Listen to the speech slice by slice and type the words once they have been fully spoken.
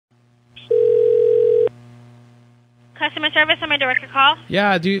Customer service, I'm a direct call.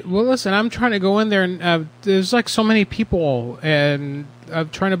 Yeah, well, listen, I'm trying to go in there, and there's like so many people, and I'm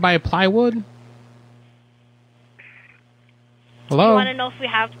trying to buy a plywood. Hello? You want to know if we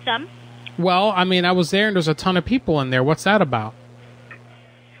have some? Well, I mean, I was there, and there's a ton of people in there. What's that about?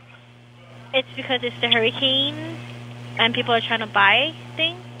 It's because it's the hurricane, and people are trying to buy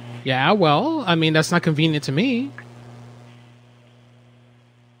things. Yeah, well, I mean, that's not convenient to me.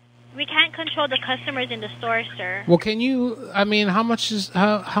 We can't control the customers in the store, sir. Well, can you? I mean, how much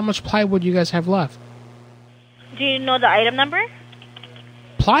plywood you guys have left? Do you know the item number?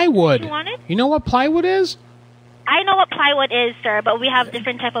 Plywood. You want it? You know what plywood is? I know what plywood is, sir, but we have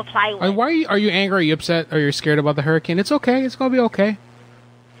different type of plywood. Why are you angry? Are you upset? Are you scared about the hurricane? It's okay. It's gonna be okay.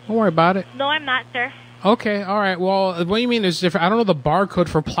 Don't worry about it. No, I'm not, sir. Okay, all right. Well, what do you mean there's different? I don't know the barcode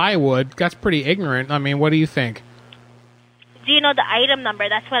for plywood. That's pretty ignorant. I mean, what do you think? Do you know the item number?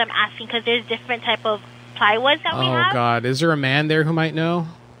 That's what I'm asking, because there's different type of plywoods that we have. Oh, God. Is there a man there who might know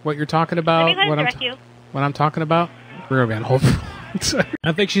what you're talking about? Let me go direct you. What I'm talking about? Real man, hold on.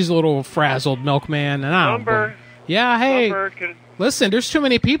 I think she's a little frazzled, milkman. And I don't know. Yeah, hey. Listen, there's too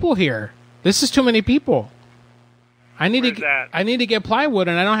many people here. This is too many people. I need to get plywood,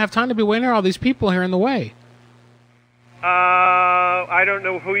 and I don't have time to be waiting for all these people here in the way. I don't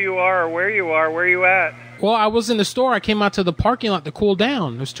know who you are or where you are. Where are you at? Well, I was in the store. I came out to the parking lot to cool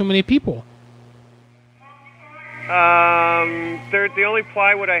down. There's too many people. The only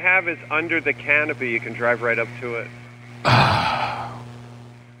plywood I have is under the canopy. You can drive right up to it.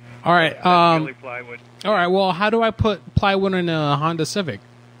 All right. That's the only plywood. All right. Well, how do I put plywood in a Honda Civic?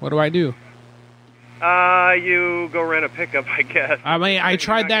 What do I do? You go rent a pickup, I guess. I mean, I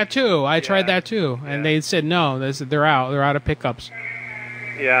tried that too. And they said no. They said they're out. They're out of pickups.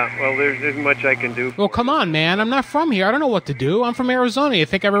 Yeah, well, there's much I can do. Well, come on, man. I'm not from here. I don't know what to do. I'm from Arizona. You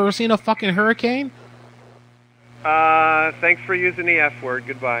think I've ever seen a fucking hurricane? Thanks for using the F word.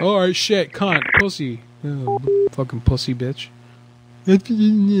 Goodbye. All right, shit, cunt, pussy. Oh, fucking pussy, bitch. That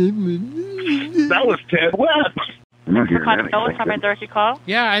was Ted West. Carlito, from a direct call.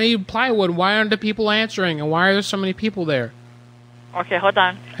 Yeah, I need plywood. Why aren't the people answering? And why are there so many people there? Okay, hold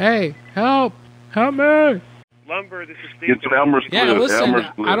on. Hey, help. Help me. Lumber, this is Steve. Get Elmer Split. Yeah, listen, Elmer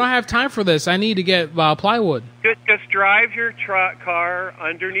Split. I don't have time for this. I need to get plywood. Just drive your car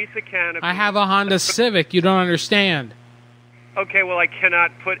underneath the canopy. I have a Honda Civic. You don't understand. Okay, well, I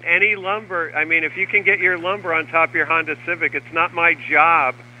cannot put any lumber. I mean, if you can get your lumber on top of your Honda Civic, it's not my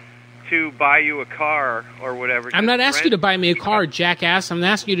job to buy you a car or whatever. I'm not asking you to buy me a car, jackass. I'm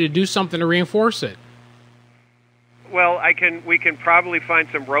asking you to do something to reinforce it. Well, we can probably find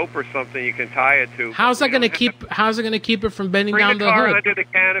some rope or something you can tie it to. How's that going to keep it from bending down the hood? Bring the car under the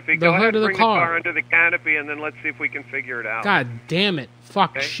canopy. The hood of the car. Bring the car under the canopy, and then let's see if we can figure it out. God damn it.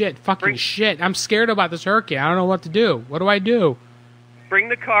 Fuck, okay. Shit. Fucking shit. I'm scared about this hurricane. I don't know what to do. What do I do? Bring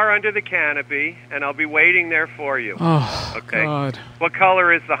the car under the canopy, and I'll be waiting there for you. Oh, okay. God. What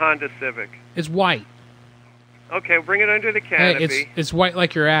color is the Honda Civic? It's white. Okay, bring it under the canopy. Hey, it's white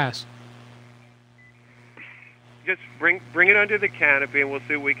like your ass. Just bring it under the canopy, and we'll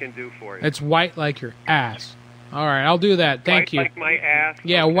see what we can do for you. It's white like your ass. All right, I'll do that. Thank you. White like my ass?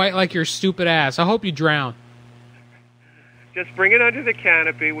 Yeah, okay. White like your stupid ass. I hope you drown. Just bring it under the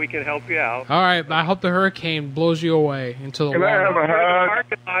canopy. We can help you out. All right, I hope the hurricane blows you away into the water. Can I have a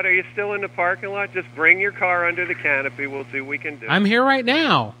hug? Are you still in the parking lot? Just bring your car under the canopy. We'll see what we can do. I'm here right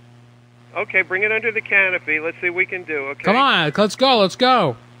now. Okay, bring it under the canopy. Let's see what we can do, okay? Come on, let's go, let's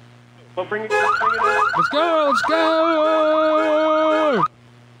go. Well, bring it under. Let's go, let's go!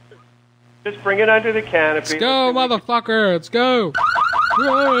 Just bring it under the canopy. Let's go, motherfucker, let's go!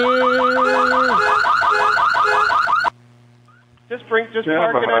 Just bring it under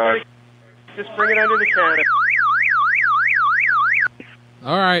the canopy.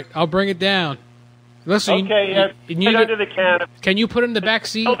 All right, I'll bring it down. Listen, okay, put under the canopy. Can you put it in the back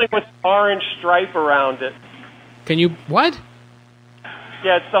seat? Something with orange stripe around it. Can you what?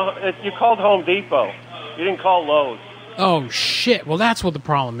 Yeah, you called Home Depot. You didn't call Lowe's. Oh shit! Well, that's what the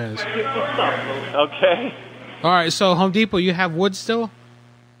problem is. Okay. All right, so Home Depot, you have wood still?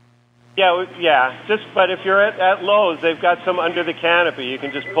 Yeah. But if you're at Lowe's, they've got some under the canopy. You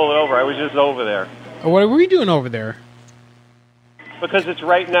can just pull it over. I was just over there. What were you doing over there? Because it's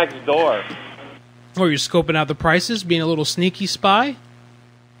right next door. Oh, you're scoping out the prices, being a little sneaky spy?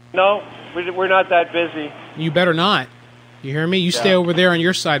 No, we're not that busy. You better not. You hear me? You stay over there on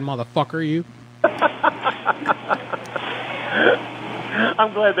your side, motherfucker, you.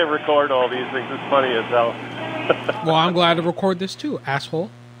 I'm glad they record all these things. It's funny as hell. Well, I'm glad to record this too, asshole.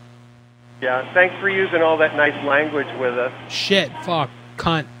 Yeah, thanks for using all that nice language with us. Shit, fuck,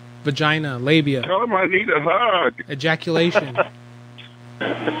 cunt, vagina, labia. Tell him I need a hug. Ejaculation.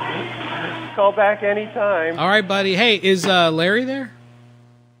 Call back anytime. All right, buddy. Hey, is Larry there?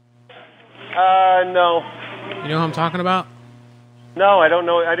 No. You know who I'm talking about? No, I don't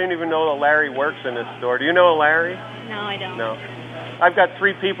know. I didn't even know that Larry works in this store. Do you know a Larry? No, I don't. No. I've got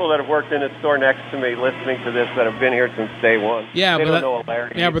 3 people that have worked in this store next to me listening to this that have been here since day one. Yeah, they but don't know a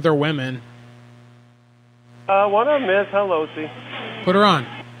Larry. Yeah, but they're women. One of them is. Hello, Lucy. Put her on.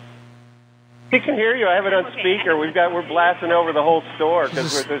 He can hear you. I have it on speaker. We're blasting over the whole store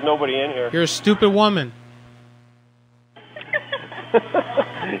because there's nobody in here. You're a stupid woman.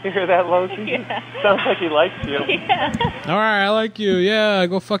 You hear that, Lucy? Yeah. Sounds like he likes you. Yeah. All right, I like you. Yeah,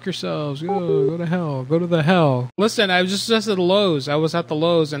 go fuck yourselves. Go to hell. Go to the hell. Listen, I was just at the Lowe's. I was at the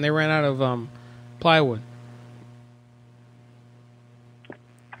Lowe's and they ran out of plywood.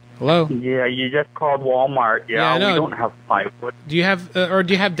 Hello? Yeah, you just called Walmart. Yeah, I know. We don't have plywood. Do you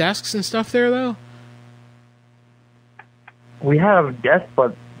have desks and stuff there though? We have desks,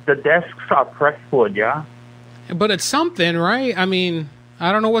 but the desks are pressed wood, yeah? But it's something, right? I mean,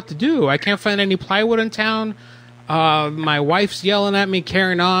 I don't know what to do. I can't find any plywood in town. My wife's yelling at me,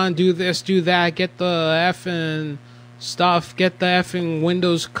 carrying on, do this, do that, get the effing stuff, get the effing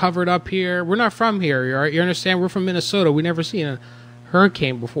windows covered up here. We're not from here, right? You understand? We're from Minnesota. We never seen a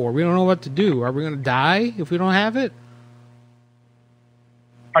hurricane before. We don't know what to do. Are we going to die if we don't have it?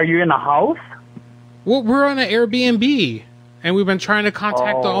 Are you in a house? Well, we're on an Airbnb, and we've been trying to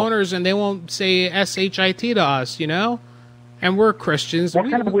contact the owners, and they won't say SHIT to us, you know? And we're Christians. What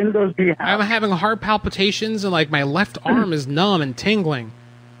kind of windows do you have? I'm having heart palpitations, and, like, my left arm is numb and tingling.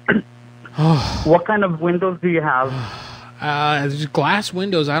 What kind of windows do you have? Just glass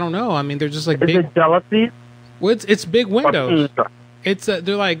windows. I don't know. I mean, they're just, like, Is big. it jealousy? Well, it's big windows. Or It's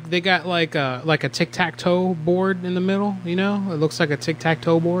they're like they got like a tic-tac-toe board in the middle, you know? It looks like a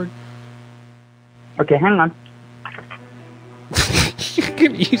tic-tac-toe board. Okay, hang on. You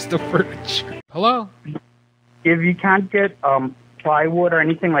can use the furniture. Hello? If you can't get plywood or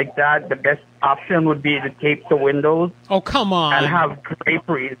anything like that, the best option would be to tape the windows. Oh, come on. And have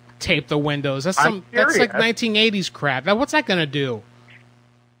draperies. Tape the windows. That's I'm that's like serious. 1980s crap. Now, what's that going to do?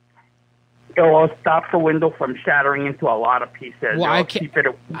 It will stop the window from shattering into a lot of pieces. Well, It'll I can't. keep it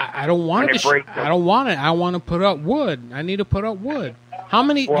I don't want when it. it breaks. I don't want it. I want to put up wood. I need to put up wood. How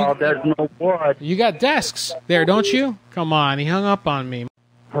many? Well, there's no wood. You got desks there, don't you? Come on. He hung up on me.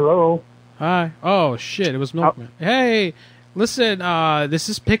 Hello? Hi. Oh, shit. It was Milkman. Hey, listen, this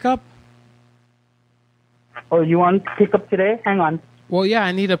is pickup? Oh, you want to pick up today? Hang on. Well, yeah,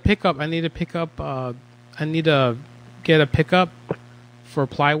 I need a pickup. I need to get a pickup for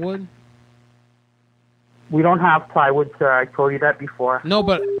plywood. We don't have plywood, sir. I told you that before. No,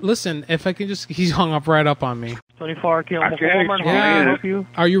 but listen, if I can just... He's hung up right up on me. 24 kilometers. Yeah.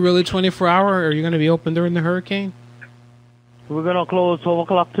 Are you really 24 hour? Or are you going to be open during the hurricane? We're going to close 12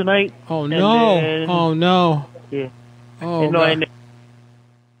 o'clock tonight. Oh, no. Then, oh, no. Yeah. Oh, no, and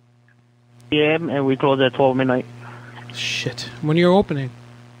p.m. and we close at 12 midnight. Shit. When are you opening?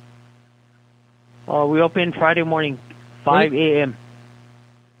 We open Friday morning, 5 a.m.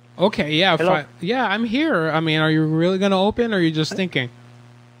 Okay, yeah. Hello? Yeah, I'm here. I mean, are you really going to open, or are you just thinking?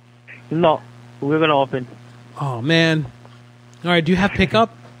 No, we're going to open. Oh, man. All right, do you have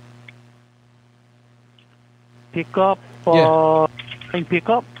pickup? Pickup?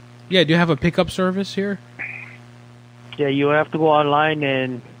 Pickup? Yeah, do you have a pickup service here? Yeah, you have to go online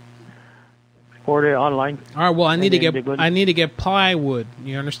and order online. All right, well, I need to get plywood.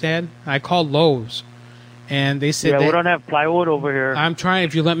 You understand? I called Lowe's, and they said we don't have plywood over here. I'm trying.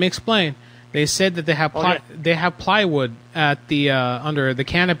 If you let me explain, they said that they have plywood at the under the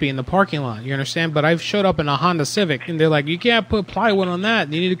canopy in the parking lot. You understand? But I've showed up in a Honda Civic, and they're like, "You can't put plywood on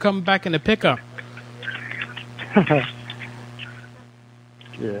that. You need to come back in the pickup."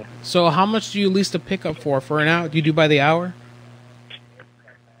 Yeah. So, how much do you lease the pickup for an hour? Do you do by the hour?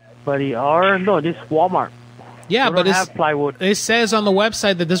 By the hour? No, this is Walmart. Yeah, we but don't have plywood. It says on the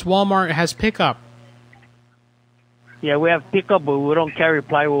website that this Walmart has pickup. Yeah, we have pickup, but we don't carry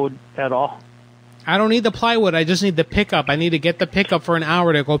plywood at all. I don't need the plywood. I just need the pickup. I need to get the pickup for an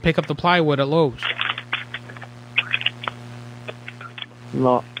hour to go pick up the plywood at Lowe's.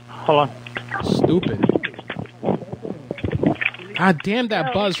 No, hold on. Stupid. God damn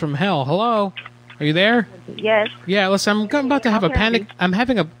that buzz from hell. Hello? Are you there? Yes. Yeah, listen, I'm about to have a panic. I'm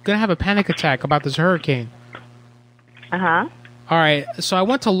gonna have a panic attack about this hurricane. Uh-huh. All right, so I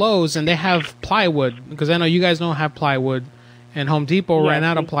went to Lowe's and they have plywood because I know you guys don't have plywood, and Home Depot ran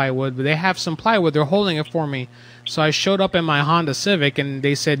out of plywood, but they have some plywood. They're holding it for me. So I showed up in my Honda Civic and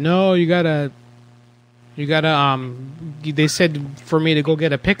they said, "No, you gotta You gotta they said for me to go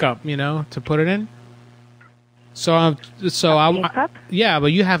get a pickup, to put it in. Pickup? Yeah, but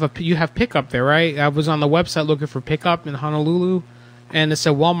you have pickup there, right? I was on the website looking for pickup in Honolulu, and it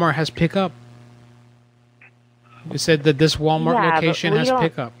said Walmart has pickup. It said that this Walmart location has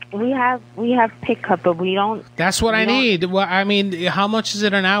pickup. We have pickup, but we don't. That's what I need. Well, I mean, how much is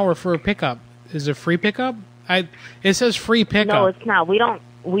it an hour for a pickup? Is it free pickup? It says free pickup. No, it's not. We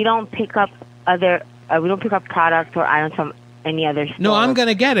don't pick up other. We don't pick up products or items from any other store. No, I'm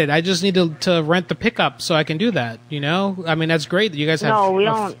gonna get it. I just need to rent the pickup so I can do that. I mean, that's great that you guys have. No, we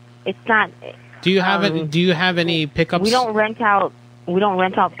don't. It's not. Do you have Do you have any pickups? We don't rent out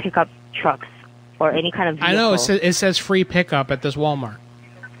pickup trucks or any kind of vehicle. I know it says free pickup at this Walmart.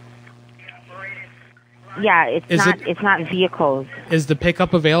 Yeah, it's not vehicles. Is the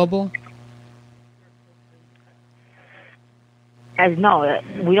pickup available? No,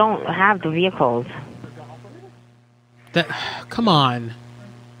 we don't have the vehicles. Come on.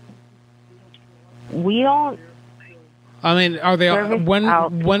 We don't. I mean, are they when are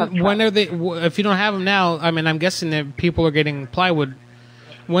they? If you don't have them now, I mean, I'm guessing that people are getting plywood.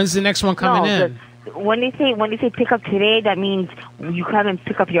 When's the next one coming in? When they say pick up today, that means you come and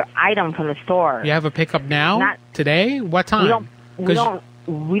pick up your item from the store. You have a pickup now? Today? What time? We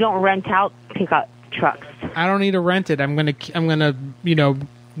don't rent out pickup trucks. I don't need to rent it. I'm gonna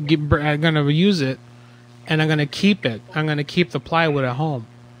use it, and I'm gonna keep it. I'm gonna keep the plywood at home.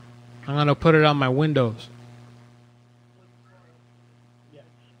 I'm gonna put it on my windows.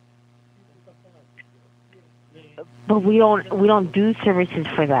 But we don't do services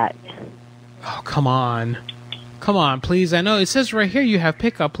for that. Oh, come on, please. I know it says right here you have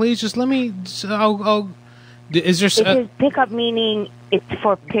pickup. Please, just let me. Is there? It says pickup, meaning it's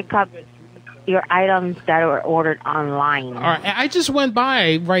for pickup your items that are ordered online. All right, I just went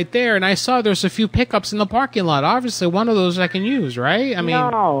by right there and I saw there's a few pickups in the parking lot. Obviously, one of those I can use, right? I mean,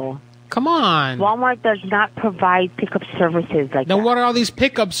 no. Come on. Walmart does not provide pickup services like that. Then what are all these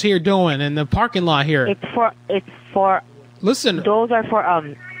pickups here doing in the parking lot here? It's for. Listen. Those are for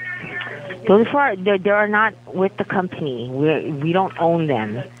they are not with the company. We don't own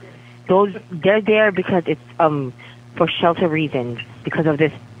them. They're there because it's for shelter reasons because of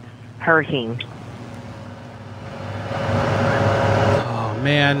this hurricane. Oh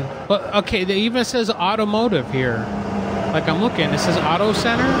man. But okay, it even says automotive here. Like I'm looking, it says auto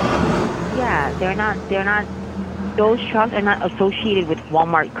center. Yeah, they're not. Those trucks are not associated with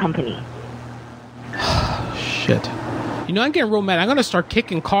Walmart company. Shit. I'm getting real mad. I'm gonna start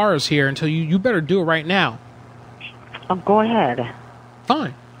kicking cars here until you better do it right now. Oh, go ahead.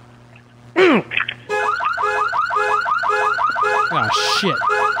 Fine. Oh shit.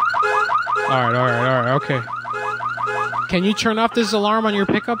 All right, okay. Can you turn off this alarm on your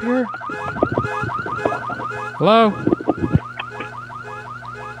pickup here? Hello?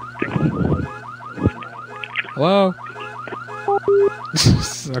 Hello?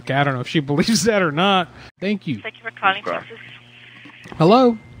 Okay, I don't know if she believes that or not. Thank you. Thank you for calling.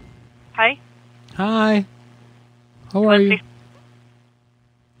 Hello? Hi. Hi. How are you?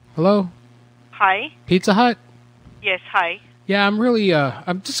 Hello? Hi. Pizza Hut? Yes, hi. Yeah, I'm really,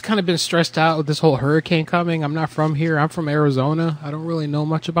 I'm just kind of been stressed out with this whole hurricane coming. I'm not from here. I'm from Arizona. I don't really know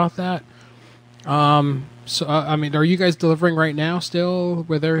much about that. So, I mean, are you guys delivering right now still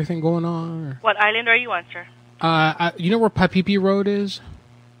with everything going on? Or? What island are you on, sir? You know where Papipi Road is?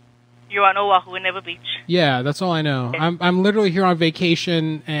 You're on Oahu, Never Beach. Yeah, that's all I know. I'm literally here on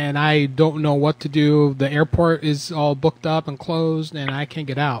vacation, and I don't know what to do. The airport is all booked up and closed, and I can't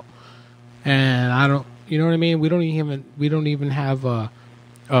get out. And I don't, you know what I mean? We don't even have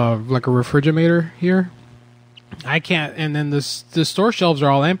like a refrigerator here. I can't. And then the store shelves are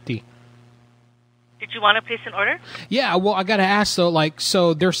all empty. Did you want to place an order? Yeah, well, I gotta ask though. Like,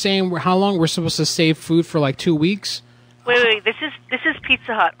 so they're saying how long we're supposed to save food for? Like 2 weeks. Wait. This is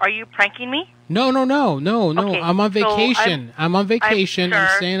Pizza Hut. Are you pranking me? No. Okay, I'm on vacation. I'm on vacation. I'm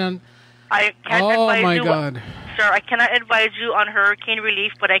staying on. I can't advise my God. Sir, I cannot advise you on hurricane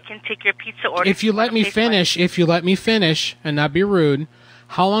relief, but I can take your pizza order. If you let me finish and not be rude,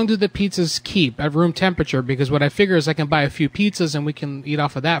 how long do the pizzas keep at room temperature? Because what I figure is I can buy a few pizzas and we can eat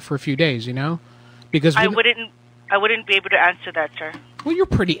off of that for a few days, you know? Because I wouldn't be able to answer that, sir. Well, you're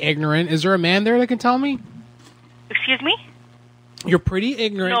pretty ignorant. Is there a man there that can tell me? Excuse me? You're pretty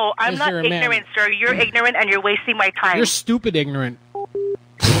ignorant. No, I'm not ignorant, sir. You're ignorant and you're wasting my time. You're stupid ignorant.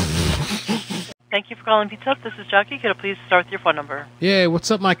 Thank you for calling Pizza Hut. This is Jackie. Could I please start with your phone number? Yeah, what's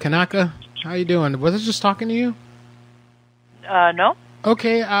up, my Kanaka? How you doing? Was I just talking to you? No.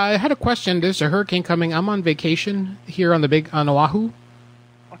 Okay, I had a question. There's a hurricane coming. I'm on vacation here on Oahu.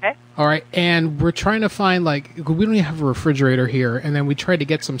 Okay. All right, and we're trying to find, like, we don't even have a refrigerator here, and then we tried to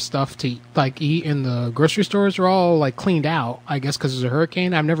get some stuff to, like, eat in the grocery stores. Are all, like, cleaned out, I guess, because there's a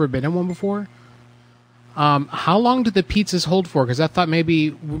hurricane. I've never been in one before. How long do the pizzas hold for? Because I thought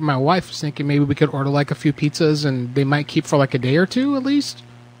maybe, my wife was thinking maybe we could order, like, a few pizzas, and they might keep for, like, a day or two, at least?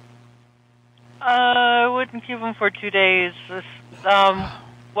 I wouldn't keep them for 2 days.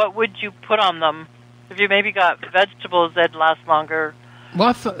 What would you put on them? If you maybe got vegetables, they'd last longer.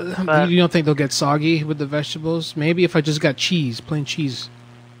 Well, you don't think they'll get soggy with the vegetables? Maybe if I just got cheese, plain cheese.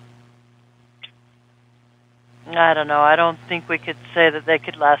 I don't know. I don't think we could say that they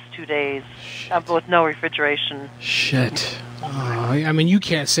could last 2 days with no refrigeration. Shit. I mean, you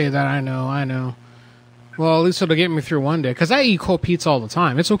can't say that. I know. Well, at least it'll get me through one day. Because I eat cold pizza all the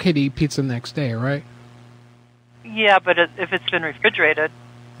time. It's okay to eat pizza the next day, right? Yeah, but if it's been refrigerated.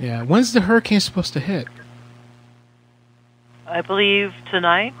 Yeah. When's the hurricane supposed to hit? I believe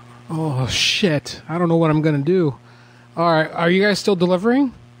tonight. Oh, shit. I don't know what I'm going to do. All right. Are you guys still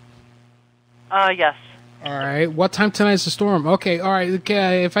delivering? Yes. All right. What time tonight is the storm? Okay. All right.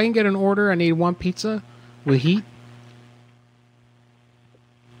 Okay. If I can get an order, I need one pizza with heat.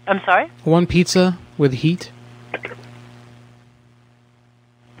 I'm sorry? One pizza with heat.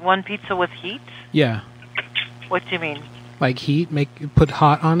 One pizza with heat? Yeah. What do you mean? Like heat? Put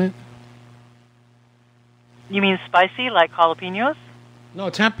hot on it? You mean spicy, like jalapenos? No,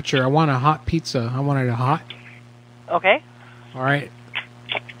 temperature. I want a hot pizza. I want it hot. Okay. All right.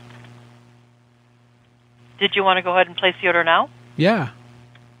 Did you want to go ahead and place the order now? Yeah.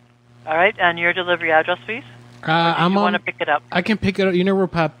 All right, and your delivery address, please? I'm want to pick it up? I can pick it up. You know where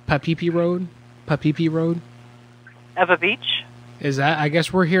Papipi Road? Eva Beach? Is that? I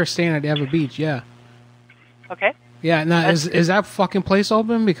guess we're here staying at Eva Beach, yeah. Okay. Yeah, now, is that fucking place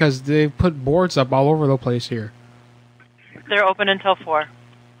open? Because they put boards up all over the place here. They're open until 4.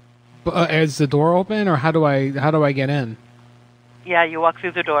 Is the door open, or how do I get in? Yeah, you walk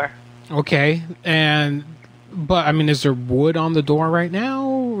through the door. Okay, but I mean, is there wood on the door right now?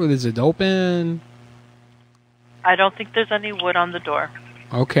 Or is it open? I don't think there's any wood on the door.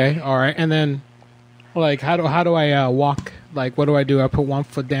 Okay, all right, and then, like, how do I walk? Like, what do? I put one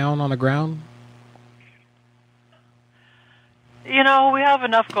foot down on the ground? You know, we have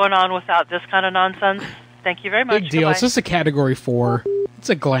enough going on without this kind of nonsense. Thank you very much. Big deal. Goodbye. It's just a Category 4. It's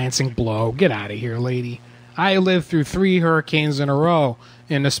a glancing blow. Get out of here, lady. I lived through 3 hurricanes in a row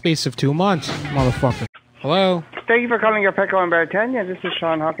in the space of 2 months, motherfucker. Hello? Thank you for calling your Petco in Baratania. This is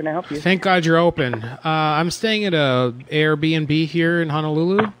Sean. How can I help you? Thank God you're open. I'm staying at a Airbnb here in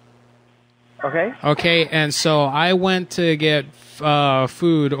Honolulu. Okay. Okay, and so I went to get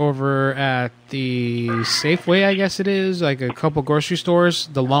food over at the Safeway, I guess it is, like a couple grocery stores,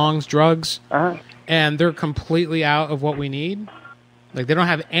 the Long's Drugs, and they're completely out of what we need. Like, they don't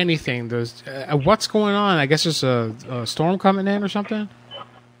have anything. There's what's going on? I guess there's a storm coming in or something?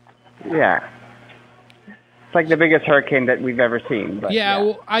 Yeah. It's like the biggest hurricane that we've ever seen. But yeah,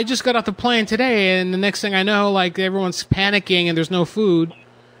 well, I just got off the plane today, and the next thing I know, like, everyone's panicking and there's no food.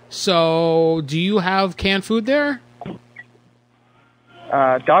 So, do you have canned food there?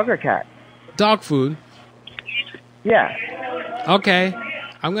 Dog or cat? Dog food. Yeah. Okay.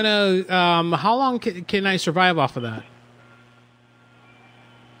 I'm gonna, how long can I survive off of that?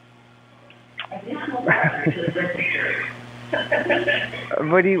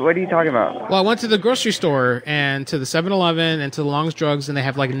 What are you talking about? Well, I went to the grocery store and to the 7-Eleven and to the Long's Drugs, and they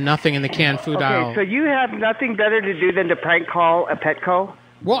have, like, nothing in the canned food aisle. Okay, so you have nothing better to do than to prank call a Petco?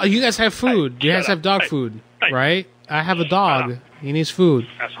 Well, you guys have food. You guys have dog food, right? I have a dog. He needs food.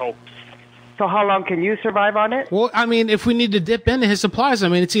 Asshole. So how long can you survive on it? Well, I mean, if we need to dip into his supplies, I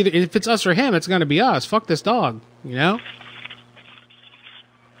mean, it's either if it's us or him, it's going to be us. Fuck this dog, you know?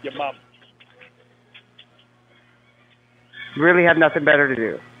 Your mom. Really have nothing better to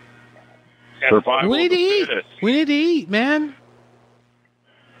do. Survival We need to eat. fittest. We need to eat, man.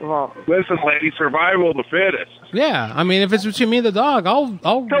 Well, listen, lady, survival of the fittest. Yeah, I mean, if it's between me and the dog, I'll.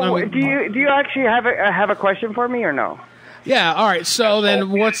 So I mean, do you actually have a question for me or no? Yeah. All right. So then,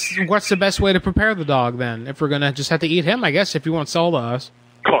 what's the best way to prepare the dog then? If we're gonna just have to eat him, I guess. If you won't sell to us.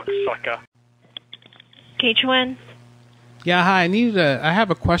 Cocksucker. K-Chuan? Yeah. Hi. I have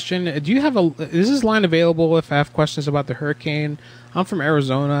a question. Do you have is this line available if I have questions about the hurricane? I'm from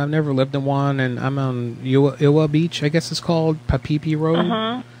Arizona. I've never lived in one, and I'm on Iwa Beach, I guess it's called, Papipi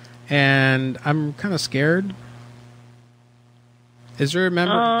Road. And I'm kind of scared. Is there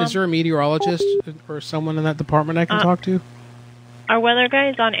a meteorologist or someone in that department I can talk to? Our weather guy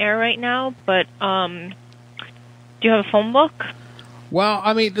is on air right now, but do you have a phone book? Well,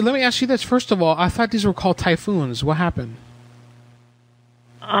 I mean, let me ask you this. First of all, I thought these were called typhoons. What happened?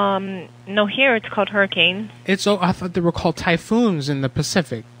 No, here it's called hurricanes. I thought they were called typhoons in the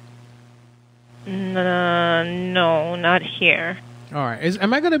Pacific. No, not here. All right.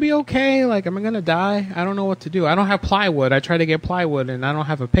 Am I going to be okay? Like, am I going to die? I don't know what to do. I don't have plywood. I try to get plywood, and I don't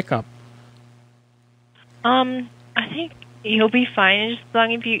have a pickup. I think you'll be fine as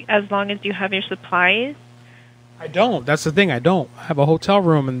long as you have your supplies. I don't. That's the thing. I don't. I have a hotel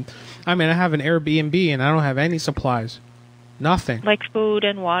room, and I have an Airbnb, and I don't have any supplies. Nothing. Like food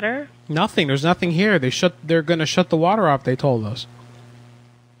and water? Nothing. There's nothing here. They're going to shut the water off, they told us.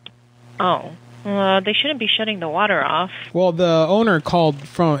 Oh. They shouldn't be shutting the water off. Well, the owner called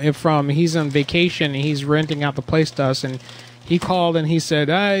from he's on vacation, and he's renting out the place to us, and he called and he said,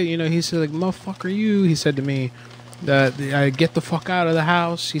 he said, like, motherfucker, he said to me, that get the fuck out of the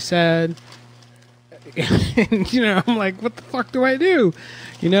house, he said. And, I'm like, what the fuck do I do?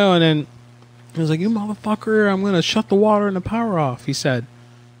 And then he was like, you motherfucker, I'm going to shut the water and the power off, he said.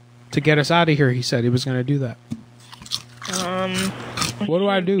 To get us out of here, he said he was going to do that. What do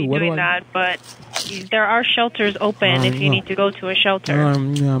I do? What do I that, but there are shelters open if you need to go to a shelter.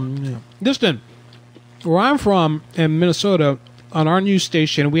 Listen, where I'm from in Minnesota, on our news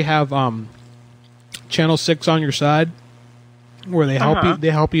station, we have Channel 6 on your side, where they help you. They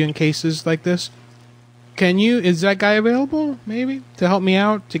help you in cases like this. Is that guy available, maybe, to help me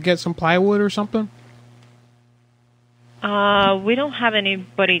out, to get some plywood or something? We don't have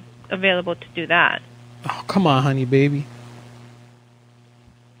anybody available to do that. Oh, come on, honey, baby.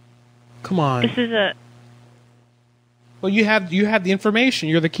 Come on. This is a... Well, you have the information.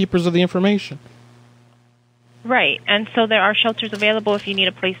 You're the keepers of the information. Right, and so there are shelters available if you need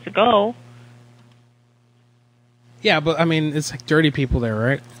a place to go. Yeah, but, it's like dirty people there,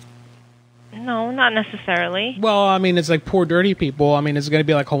 right? No, not necessarily. Well, it's like poor dirty people. Is it going to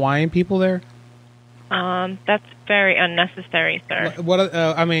be like Hawaiian people there? That's very unnecessary, sir.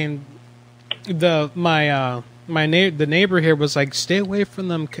 The neighbor here was like, stay away from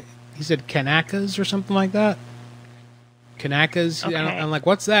them. He said Kanakas or something like that. Kanakas. Okay. And I'm like,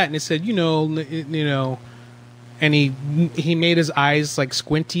 what's that? And he said, and he made his eyes like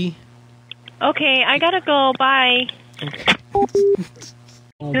squinty. Okay, I gotta go. Bye. Okay.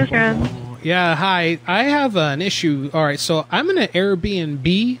 Newsroom. Yeah, hi. I have an issue. All right, so I'm in an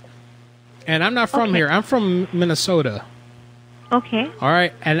Airbnb, and I'm not from here. I'm from Minnesota. Okay. All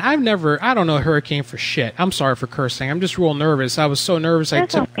right, and I don't know a hurricane for shit. I'm sorry for cursing. I'm just real nervous. I was so nervous. I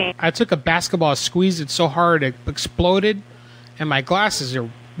took a basketball, squeezed it so hard it exploded, and my glasses are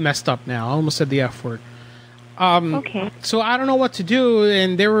messed up now. I almost said the F word. Okay. So I don't know what to do,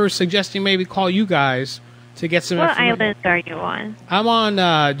 and they were suggesting maybe call you guys to get some information. What island are you on? I'm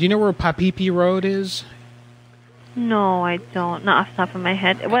on, do you know where Papipi Road is? No, I don't. Not off the top of my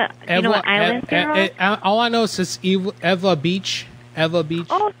head. What? You know what island you're on? All I know is it's Eva Beach. Eva Beach.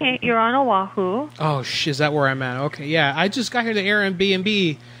 Oh, okay. You're on Oahu. Oh, is that where I'm at? Okay, yeah. I just got here to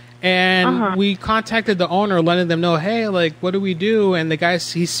Airbnb, and we contacted the owner, letting them know, hey, like, what do we do? And the guy,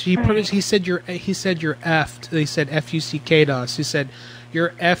 he said you're effed. They said F-U-C-K to us. He said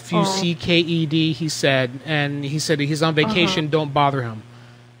you're F-U-C-K-E-D. He said, and he said he's on vacation. Don't bother him.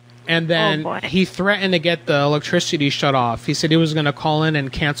 And then he threatened to get the electricity shut off. He said he was going to call in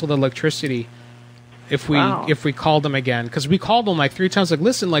and cancel the electricity if we called him again, because we called him like 3 times. Like,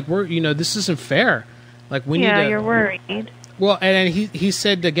 listen, like this isn't fair. Like we need to. Yeah, you're worried. Well, and then he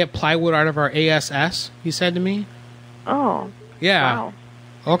said to get plywood out of our ASS. He said to me. Oh. Yeah. Wow.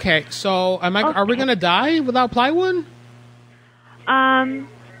 Okay, so are we going to die without plywood?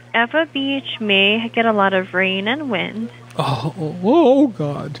 Eva Beach may get a lot of rain and wind. Oh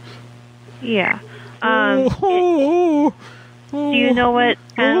God. Yeah. Do you know what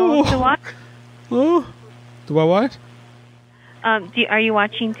channel to watch? Do I what? Are you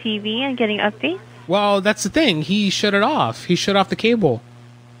watching TV and getting updates? Well, that's the thing. He shut it off. He shut off the cable.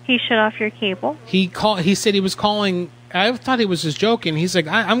 He shut off your cable? He said he was calling. I thought he was just joking. He's like,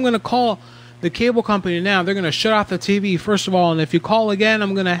 I'm going to call the cable company now. They're going to shut off the TV, first of all, and if you call again,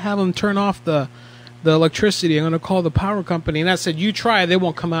 I'm going to have them turn off the electricity. I'm going to call the power company. And I said, you try. They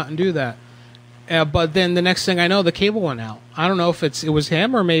won't come out and do that. But then the next thing I know, the cable went out. I don't know if it was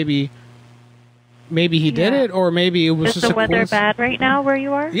him or maybe he did it, or maybe it was Is just the weather bad right now where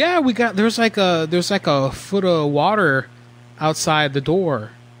you are? Yeah, there's like a foot of water outside the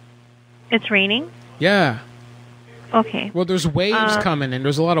door. It's raining? Yeah. Okay. Well, there's waves coming in.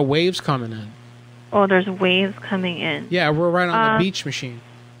 There's a lot of waves coming in. Oh, there's waves coming in. Yeah, we're right on the beach machine.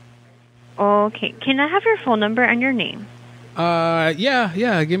 Okay. Can I have your phone number and your name?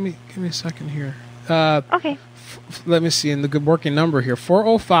 Yeah. Give me a second here. Okay. Let me see. In the good working number here,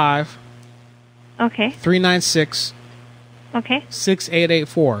 405. Okay. 396 Okay.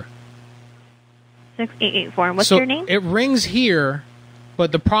 6884. 6884. What's so your name? It rings here,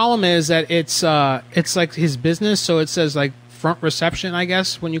 but the problem is that it's like his business, so it says like front reception, I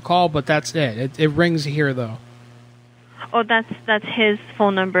guess, when you call, but that's it. It rings here though. Oh, that's his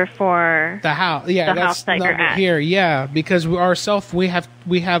phone number for the house. Yeah, the that's house that you're at. Here. Yeah, because we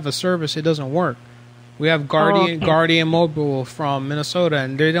have a service. It doesn't work. We have Guardian Mobile from Minnesota,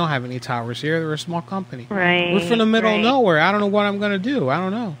 and they don't have any towers here. They're a small company. Right. We're from the middle of nowhere. I don't know what I'm going to do. I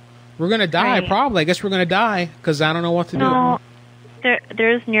don't know. We're going to die, probably. I guess we're going to die because I don't know what to do.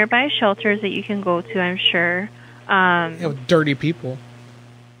 There's nearby shelters that you can go to, I'm sure. Dirty people.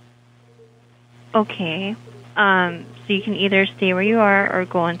 Okay. So you can either stay where you are or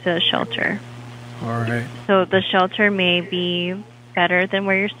go into a shelter. All right. So the shelter may be better than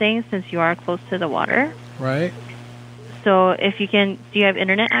where you're staying since you are close to the water. Right. So if you can, do you have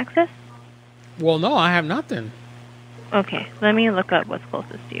internet access? Well, no, I have nothing. Okay, let me look up what's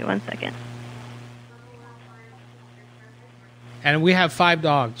closest to you. 1 second. And we have 5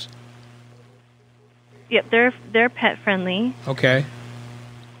 dogs. Yep, they're pet friendly. Okay.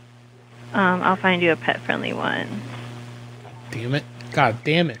 I'll find you a pet friendly one. Damn it! God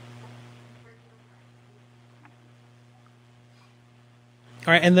damn it!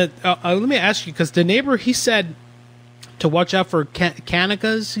 All right, and let me ask you, because the neighbor, he said to watch out for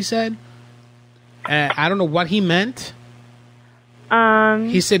canicas. He said, I don't know what he meant.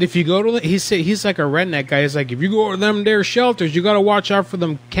 He said if you go to he's like a redneck guy. He's like, if you go to them there shelters, you got to watch out for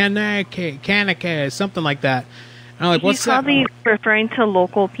them canicas, something like that. And I'm like, what's that? He's probably referring to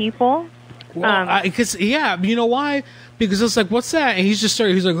local people. Well, you know why? Because it's like, what's that? And he's like,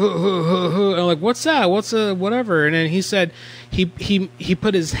 and I'm like, what's that? What's whatever? And then he said he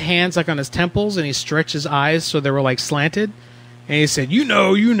put his hands like on his temples and he stretched his eyes so they were like slanted. And he said, you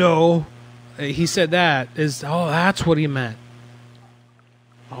know. He said that's what he meant.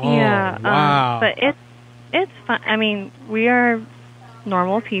 Oh, yeah. Wow. But it's fun. I mean, we are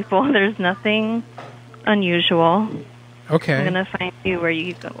normal people. There's nothing unusual. Okay. I'm gonna find you where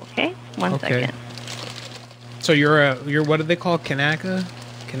you go. Okay. One second. So you're what do they call Kanaka?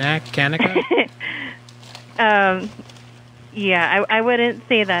 Kanika? Yeah, I wouldn't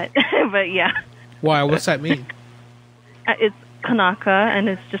say that, but yeah. Why? What's that mean? It's Kanaka, and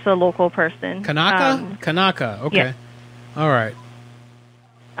it's just a local person. Kanaka? Kanaka. Okay. Yeah. All right.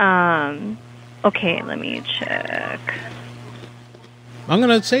 Okay, let me check. I'm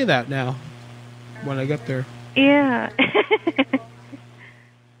gonna say that now when I get there. Yeah.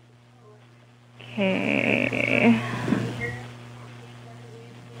 Okay.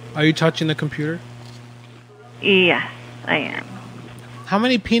 Are you touching the computer? Yes, I am. How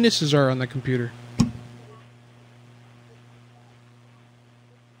many penises are on the computer?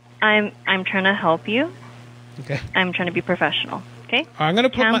 I'm trying to help you. Okay. I'm trying to be professional. Okay. I'm gonna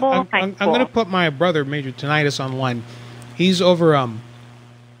put I'm gonna put my brother Major Tinnitus online. He's over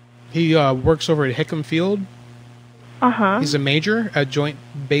he works over at Hickam Field. He's a major at Joint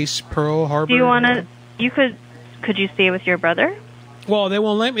Base Pearl Harbor. Do you want to? Could you stay with your brother? Well, they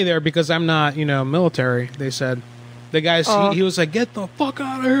won't let me there because I'm not, military. They said the guy. He was like, "Get the fuck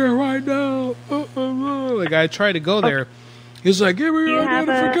out of here right now!" The guy tried to go there. He was like, "Give me your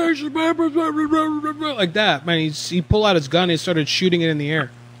identification papers," like that. Man, he pulled out his gun and he started shooting it in the air.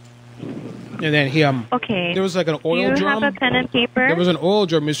 And then he Okay. There was like an oil drum. Do you have a pen and paper? There was an oil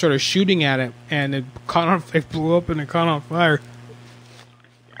drum. He started shooting at it, and it blew up and it caught on fire.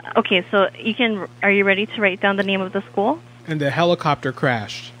 Okay, so are you ready to write down the name of the school? And the helicopter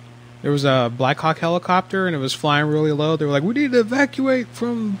crashed. There was a Black Hawk helicopter, and it was flying really low. They were like, "We need to evacuate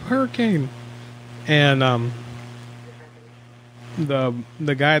from hurricane." And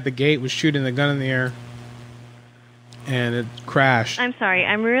the guy at the gate was shooting the gun in the air, and it crashed. I'm sorry,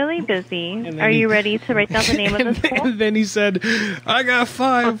 I'm really busy. Are you ready to write down the name of the school? And then he said, "I got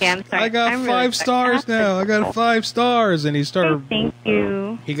 5. Okay, I'm sorry. I got 5 stars now. I got 5 stars." And he started. Thank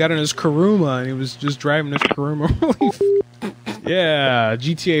you. He got in his Karuma, and he was just driving his Karuma. Yeah,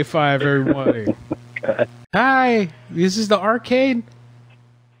 GTA 5, everybody. Hi, this is the arcade.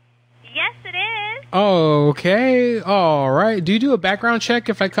 Yes, it is. Oh, okay. All right. Do you do a background check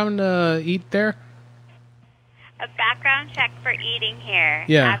if I come to eat there? A background check for eating here?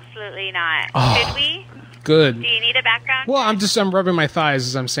 Yeah. Absolutely not. Oh, Should we? Good. Do you need a background Well, I'm rubbing my thighs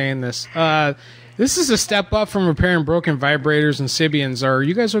as I'm saying this. This is a step up from repairing broken vibrators and Sybians. Are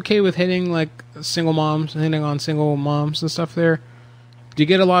you guys okay with hitting on single moms and stuff there? Do you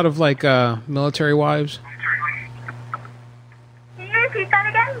get a lot of military wives? Can you repeat that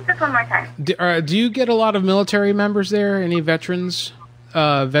again? Just one more time. Do you get a lot of military members there? Any veterans,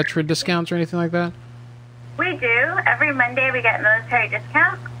 veteran discounts or anything like that? We do, Every Monday we get military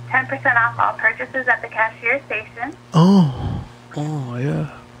discount, 10% off all purchases at the cashier station. Oh,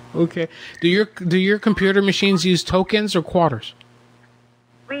 yeah. Okay. Do your computer machines use tokens or quarters?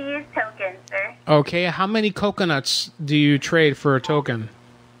 We use tokens, sir. Okay. How many coconuts do you trade for a token?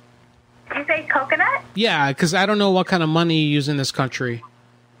 You say coconut? Yeah, because I don't know what kind of money you use in this country.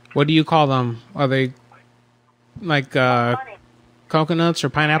 What do you call them? Are they like coconuts or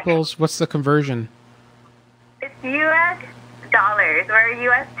pineapples? What's the conversion? It's U.S. dollars. We're a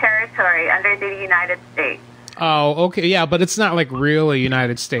U.S. territory under the United States. Oh, okay. Yeah, but it's not like really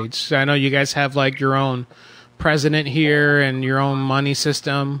United States. I know you guys have like your own president here and your own money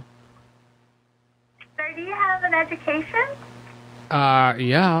system. Sir, do you have an education?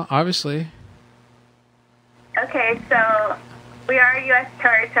 Yeah, obviously. Okay, so we are a U.S.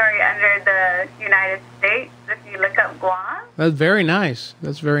 territory under the United States. If you look up Guam. That's very nice.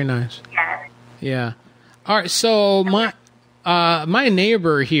 That's very nice. Yes. Yeah. All right. So my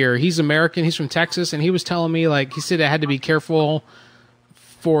neighbor here, he's American. He's from Texas, and he was telling me he said I had to be careful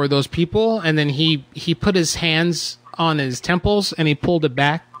for those people, and then he put his hands on his temples and he pulled it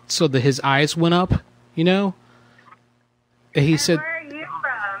back so that his eyes went up. You know. And he said. Where are you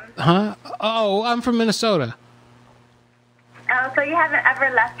from? Huh? Oh, I'm from Minnesota. Oh, so you haven't ever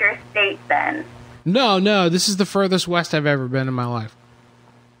left your state then? No. This is the furthest west I've ever been in my life.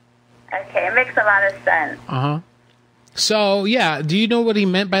 Okay, it makes a lot of sense. So, yeah, do you know what he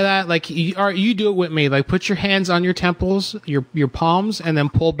meant by that? Like, you do it with me. Like, put your hands on your temples, your palms, and then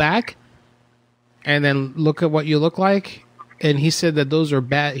pull back, and then look at what you look like. And he said that those are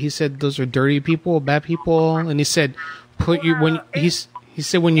bad. He said those are dirty people, bad people. And he said, he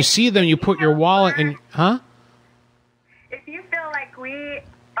said when you see them, you put your wallet in. Huh? If you feel like we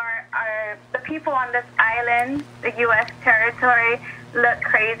are the people on this island, the U.S. territory, look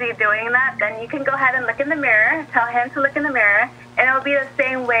crazy doing that, then you can go ahead and look in the mirror, tell him to look in the mirror, and it'll be the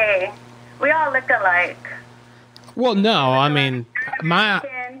same way. We all look alike. Well, no, I mean, my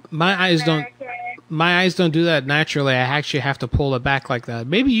eyes don't do that naturally. I actually have to pull it back like that.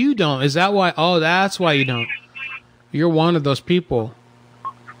 Maybe you don't. Is that why? Oh, that's why you don't. You're one of those people.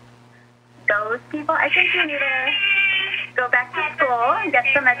 Those people? I think you need to go back to school and get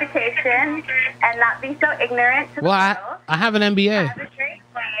some education and not be so ignorant to Well, I have an MBA. Have a great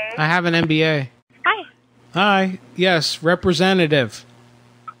day. I have an MBA. Hi. Hi. Yes, representative.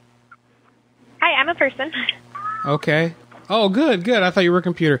 Hi, I'm a person. Okay. Oh, good. I thought you were a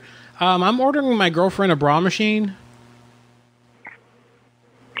computer. I'm ordering my girlfriend a bra machine.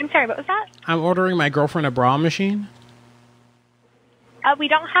 I'm sorry, what was that? I'm ordering my girlfriend a bra machine. We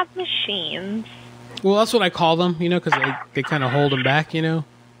don't have machines. Well, that's what I call them, because they kind of hold them back,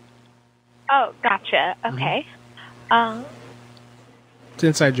 Oh, gotcha. Okay. It's an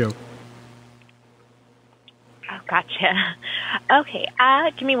inside joke. Oh, gotcha. Okay,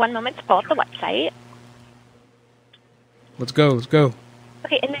 give me one moment to pull up the website. Let's go.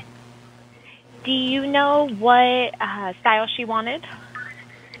 Okay, and then, do you know what style she wanted?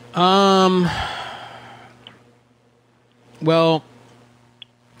 Well,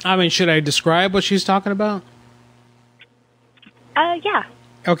 I mean, should I describe what she's talking about? Yeah.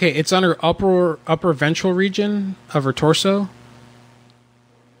 Okay, it's on her upper ventral region of her torso.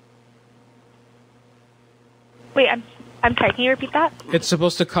 Wait, I'm sorry. Can you repeat that? It's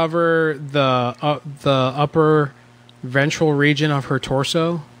supposed to cover the upper ventral region of her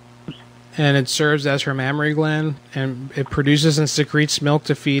torso, and it serves as her mammary gland, and it produces and secretes milk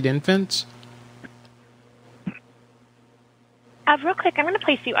to feed infants. Real quick, I'm going to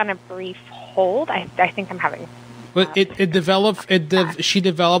place you on a brief hold. I think I'm having. But she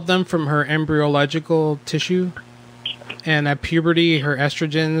developed them from her embryological tissue, and at puberty, her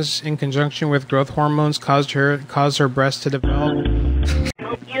estrogens, in conjunction with growth hormones, caused her breast to develop.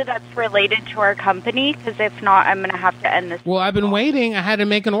 That's related to our company, because if not, I'm going to have to end this. Well, I've been waiting. I had to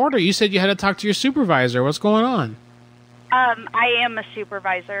make an order. You said you had to talk to your supervisor. What's going on? I am a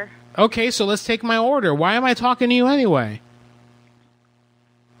supervisor. Okay, so let's take my order. Why am I talking to you anyway?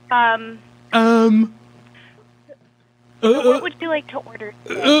 What would you like to order?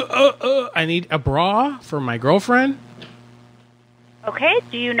 I need a bra for my girlfriend. Okay,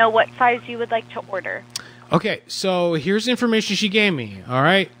 do you know what size you would like to order? Okay, so here's the information she gave me. All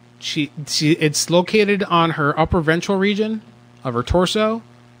right, it's located on her upper ventral region of her torso,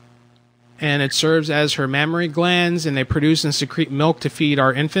 and it serves as her mammary glands, and they produce and secrete milk to feed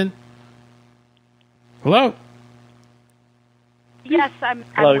our infant. Hello. Yes, I'm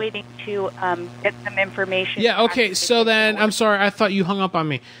waiting to get some information. Yeah, okay, so then, I'm sorry, I thought you hung up on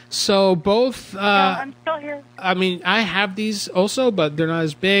me. So both... no, I'm still here. I mean, I have these also, but they're not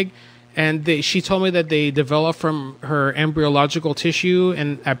as big. and she told me that they develop from her embryological tissue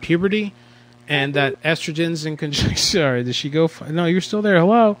and at puberty, and that estrogens in conjunction. Sorry, did she go? No, you're still there.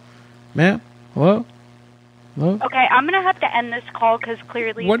 Hello, ma'am. Hello. Hello. Okay, I'm gonna have to end this call because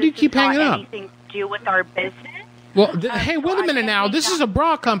clearly What do you keep hanging up? Anything to do with our business. Well, hey, wait a minute now. This is a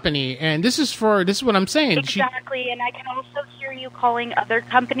bra company, and this is what I'm saying. Exactly, and I can also hear you calling other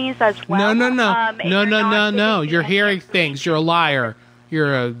companies as well. No. You're hearing things. You're a liar.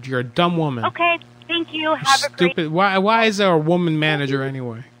 You're a dumb woman. Okay, thank you. Have a great. Stupid. Why is there a woman manager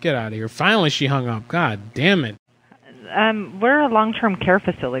anyway? Get out of here. Finally, she hung up. God damn it. We're a long-term care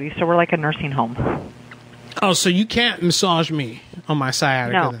facility, so we're like a nursing home. Oh, so you can't massage me on my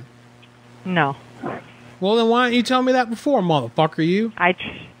sciatica? No. Then? No. Well, then why didn't you tell me that before, motherfucker? You. I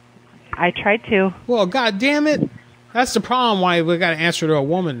tried to. Well, god damn it. That's the problem. Why we got to answer to a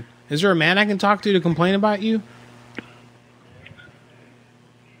woman? Is there a man I can talk to complain about you?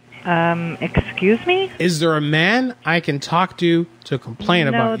 Excuse me? Is there a man I can talk to complain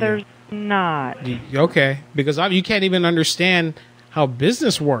about you? No, there's not. Okay, because you can't even understand how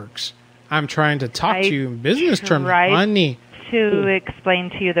business works. I'm trying to talk to you in business terms, honey. To explain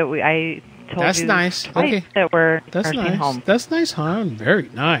to you that I told That's you nice. Okay, that we're that's nursing nice. home. That's nice, hon. Very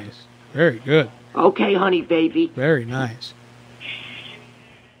nice. Very good. Okay, honey, baby. Very nice.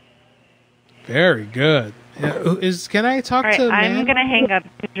 Very good. Can I talk to? I'm going to hang up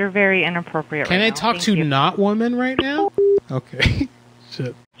because you're very inappropriate. Can right I now. talk Thank to you. not women right now? Okay.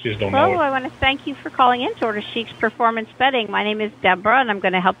 Shit. Hello, I want to thank you for calling in to Order Chic's Performance Bedding. My name is Deborah, and I'm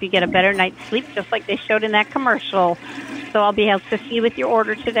going to help you get a better night's sleep, just like they showed in that commercial. So I'll be assisting you with your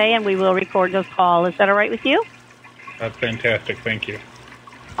order today, and we will record those calls. Is that all right with you? That's fantastic. Thank you.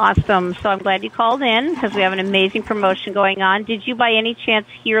 Awesome. So I'm glad you called in because we have an amazing promotion going on. Did you by any chance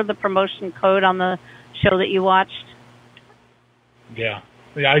hear the promotion code on the show that you watched? Yeah,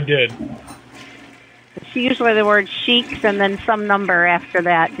 I did. It's usually the word Chics and then some number after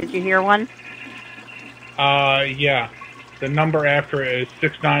that. Did you hear one? Yeah. The number after it is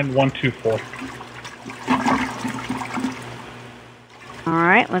 69124. All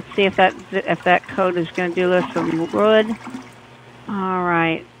right. Let's see if that code is going to do us some good. All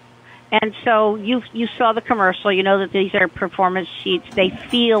right. And so you saw the commercial. You know that these are performance sheets. They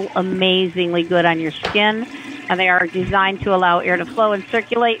feel amazingly good on your skin, and they are designed to allow air to flow and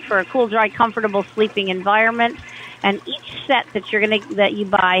circulate for a cool, dry, comfortable sleeping environment. And each set that you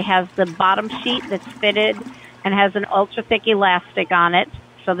buy has the bottom sheet that's fitted and has an ultra thick elastic on it,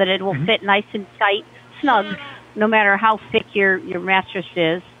 so that it will fit nice and tight, snug, no matter how thick your mattress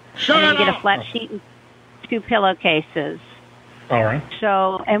is. And you get a flat sheet and 2 pillowcases. All right.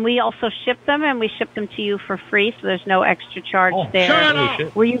 So, and we also ship them, and we ship them to you for free, so there's no extra charge there.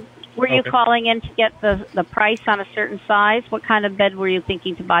 Were you calling in to get the price on a certain size? What kind of bed were you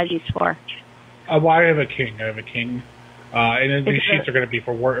thinking to buy these for? Well, I have a king. And then these sheets are going to be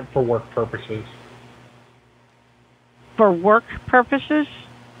for work purposes. For work purposes?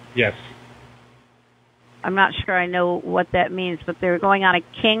 Yes. I'm not sure I know what that means, but they're going on a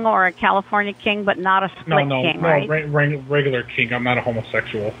king or a California king, but not a split king, right? No, regular king. I'm not a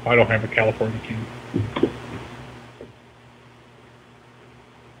homosexual. I don't have a California king.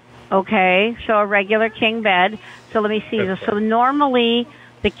 Okay, so a regular king bed. So let me see. So normally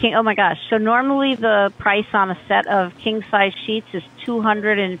normally the price on a set of king size sheets is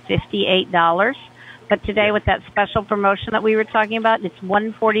 $258. But today, with that special promotion that we were talking about, it's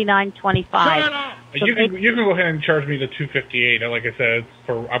 $149.25. So you can go ahead and charge me the $258. Like I said,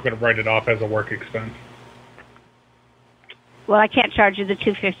 I'm going to write it off as a work expense. Well, I can't charge you the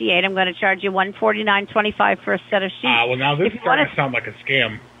 $258. I'm going to charge you $149.25 for a set of sheets. Well, now this is starting to sound like a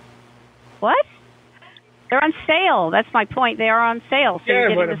scam. What? They're on sale. That's my point. They are on sale. So you're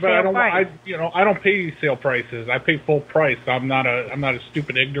getting the sale price. I don't pay sale prices. I pay full price. I'm not a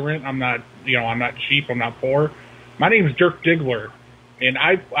stupid ignorant. I'm not cheap. I'm not poor. My name is Dirk Diggler, and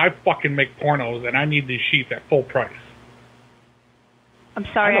I fucking make pornos, and I need these sheets at full price. I'm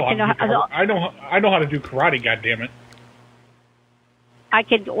sorry. I know how to do karate. Goddammit. I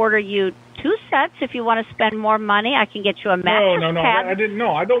could order you 2 sets if you want to spend more money. I can get you a mattress No. pad. I didn't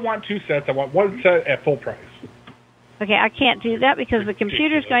know. I don't want 2 sets. I want 1 set at full price. Okay, I can't do that because the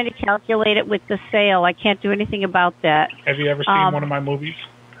computer is going to calculate it with the sale. I can't do anything about that. Have you ever seen one of my movies?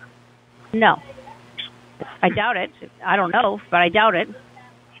 No. I doubt it. I don't know, but I doubt it.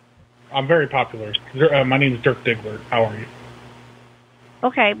 I'm very popular. My name is Dirk Diggler. How are you?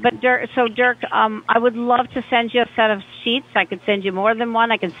 Okay, but Dirk, I would love to send you a set of sheets. I could send you more than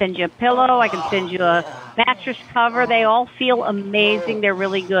one. I can send you a pillow. I can send you a mattress cover. They all feel amazing. They're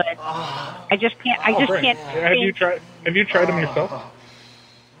really good. I just can't. Have you tried them yourself?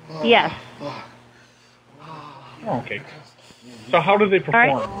 Yes. Oh, okay. So how do they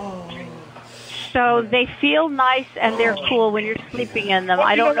perform? Right. So they feel nice and they're cool when you're sleeping in them.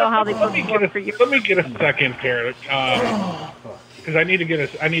 I don't know how they perform for you. Let me get a second pair, because I need to get a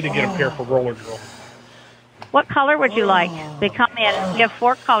pair for Roller Girl. What color would you like? They come in. We have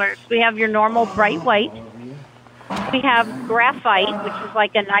 4 colors. We have your normal bright white. We have graphite, which is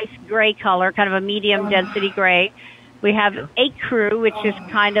like a nice gray color, kind of a medium density gray. We have ecru, which is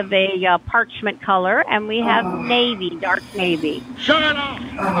kind of a parchment color, and we have navy, dark navy. Shut up!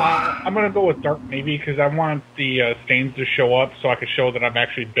 I'm going to go with dark navy because I want the stains to show up so I can show that I've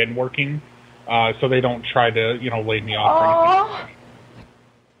actually been working, so they don't try to, lay me off or anything.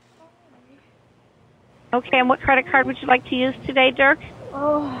 Okay, and what credit card would you like to use today, Dirk?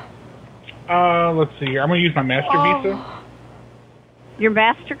 Let's see here. I'm going to use my Master Visa. Your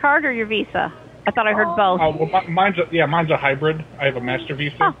MasterCard or your Visa? I thought I heard both. Well, mine's a hybrid. I have a Master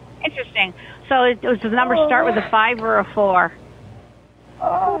Visa. Oh, interesting. So does the number start with a 5 or a 4?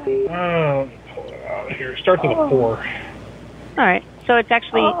 Here, it starts with a 4. All right. So it's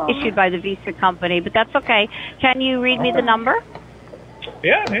actually issued by the Visa company, but that's okay. Can you read me the number?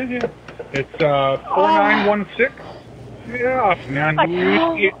 Yeah. It's 4916. Yeah,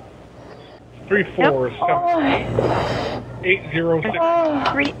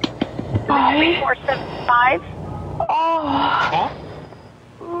 347806. 3475. Huh?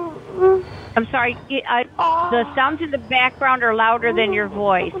 I'm sorry. The sounds in the background are louder than your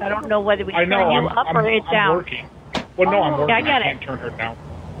voice. I don't know whether we turn you up or it's down. I'm working. Well, no, I'm working. Yeah, I get can't turn her down.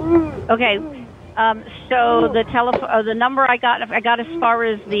 Okay. So the number I got as far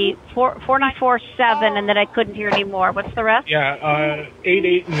as the 4947, and then I couldn't hear anymore. What's the rest? Yeah,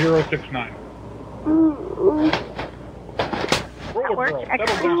 88069.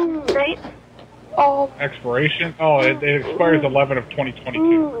 Expiration date? Expiration? Oh, it expires 11 of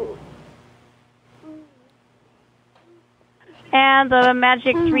 2022. And the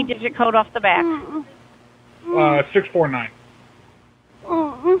magic 3-digit code off the back. 649.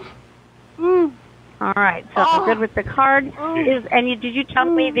 All right, so I'm good with the card. Did you tell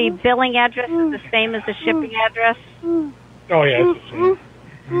me the billing address is the same as the shipping address? Oh, yeah, it's the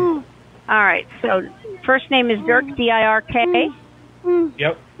same. All right, so first name is Dirk, D-I-R-K.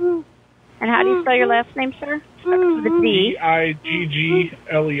 Yep. And how do you spell your last name, sir? Starts with a D.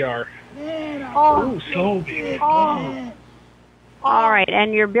 D-I-G-G-L-E-R. Oh, so big. Oh. All right,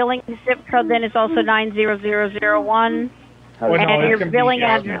 and your billing zip code then is also 90001. And your billing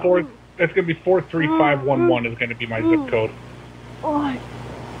address. That's going to be 43511 is going to be my zip code.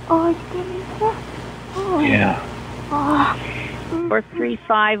 Yeah.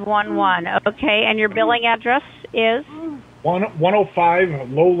 43511. Okay, and your billing address is? 105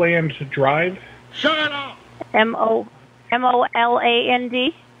 Lowland Drive. Shut up! M-O-L-A-N-D?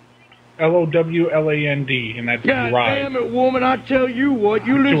 L-O-W-L-A-N-D, and that's God Drive. damn it, woman, I tell you what,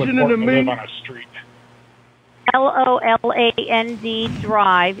 you listening to me? I live on a street. L-O-L-A-N-D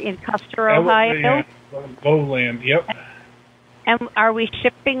Drive in Custer, Ohio? Yeah, Lowland, yep. And are we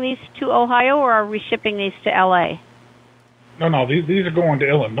shipping these to Ohio, or are we shipping these to L.A.? No, these are going to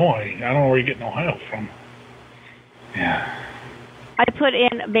Illinois. I don't know where you're getting Ohio from. Yeah. I put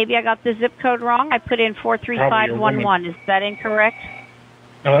in, maybe I got the zip code wrong. I put in 43511. Is that incorrect?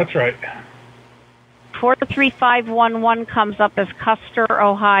 No, that's right. 43511 comes up as Custer,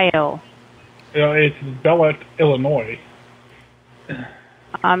 Ohio. It's Bellet, Illinois.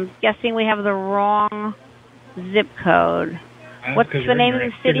 I'm guessing we have the wrong zip code. What's the name of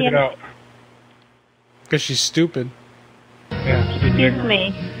the city? Because she's stupid. Yeah, excuse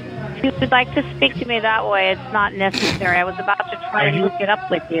me. If you would like to speak to me that way, it's not necessary. I was about to try and look it up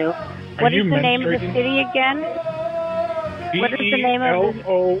with you. What is the name of the city again? What is the name of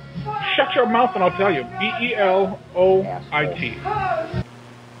the... Shut your mouth and I'll tell you. B-E-L-O-I-T.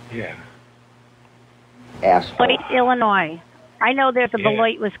 Yeah. Asshole. Beloit, Illinois. I know there's a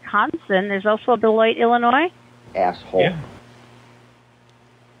Beloit, Wisconsin. There's also a Beloit, Illinois. Asshole. Yeah.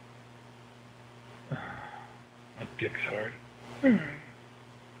 My dick's hard. Oh,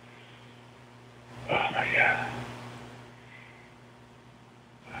 my God.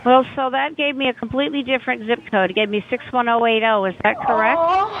 Well, so that gave me a completely different zip code. It gave me 61080. Is that correct?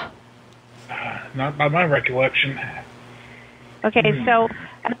 Not by my recollection. Okay, so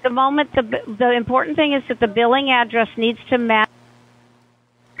at the moment, the important thing is that the billing address needs to match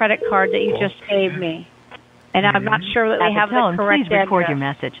the credit card that you just gave me. And I'm not sure that we have the correct please record address. your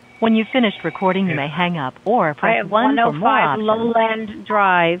message. When you've finished recording, you may hang up or I press have 1 for more 105 options. Lowland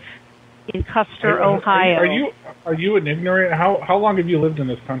Drive in Custer, Ohio. Are you an ignorant? How long have you lived in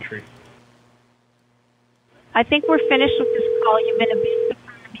this country? I think we're finished with this call. You've been abusive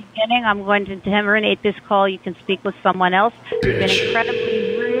from the beginning. I'm going to terminate this call. You can speak with someone else. You've been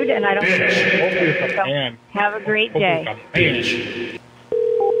incredibly rude, and I don't. So have a great day.